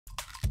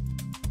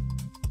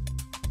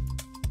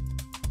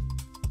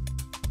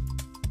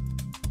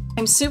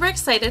I'm super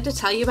excited to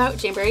tell you about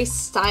Jamberry's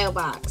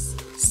StyleBox.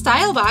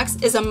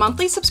 StyleBox is a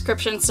monthly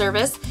subscription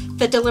service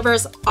that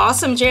delivers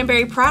awesome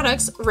Jamberry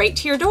products right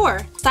to your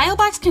door.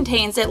 StyleBox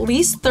contains at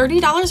least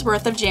 $30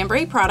 worth of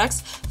Jamberry products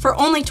for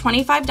only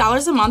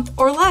 $25 a month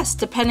or less,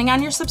 depending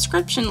on your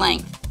subscription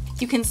length.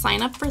 You can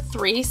sign up for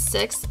 3,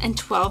 6, and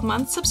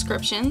 12-month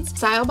subscriptions.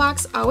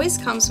 StyleBox always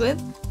comes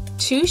with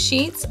 2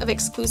 sheets of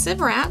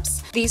exclusive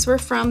wraps. These were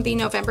from the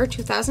November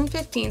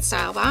 2015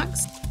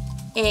 StyleBox,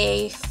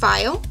 a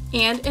file,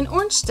 and an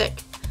orange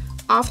stick.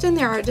 Often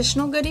there are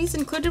additional goodies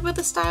included with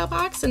the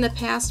StyleBox. In the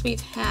past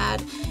we've had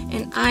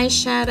an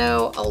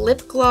eyeshadow, a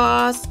lip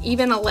gloss,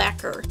 even a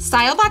lacquer.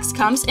 StyleBox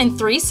comes in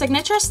 3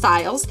 signature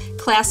styles: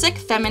 classic,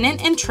 feminine,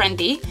 and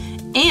trendy,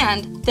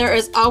 and there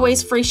is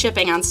always free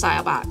shipping on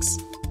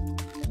StyleBox.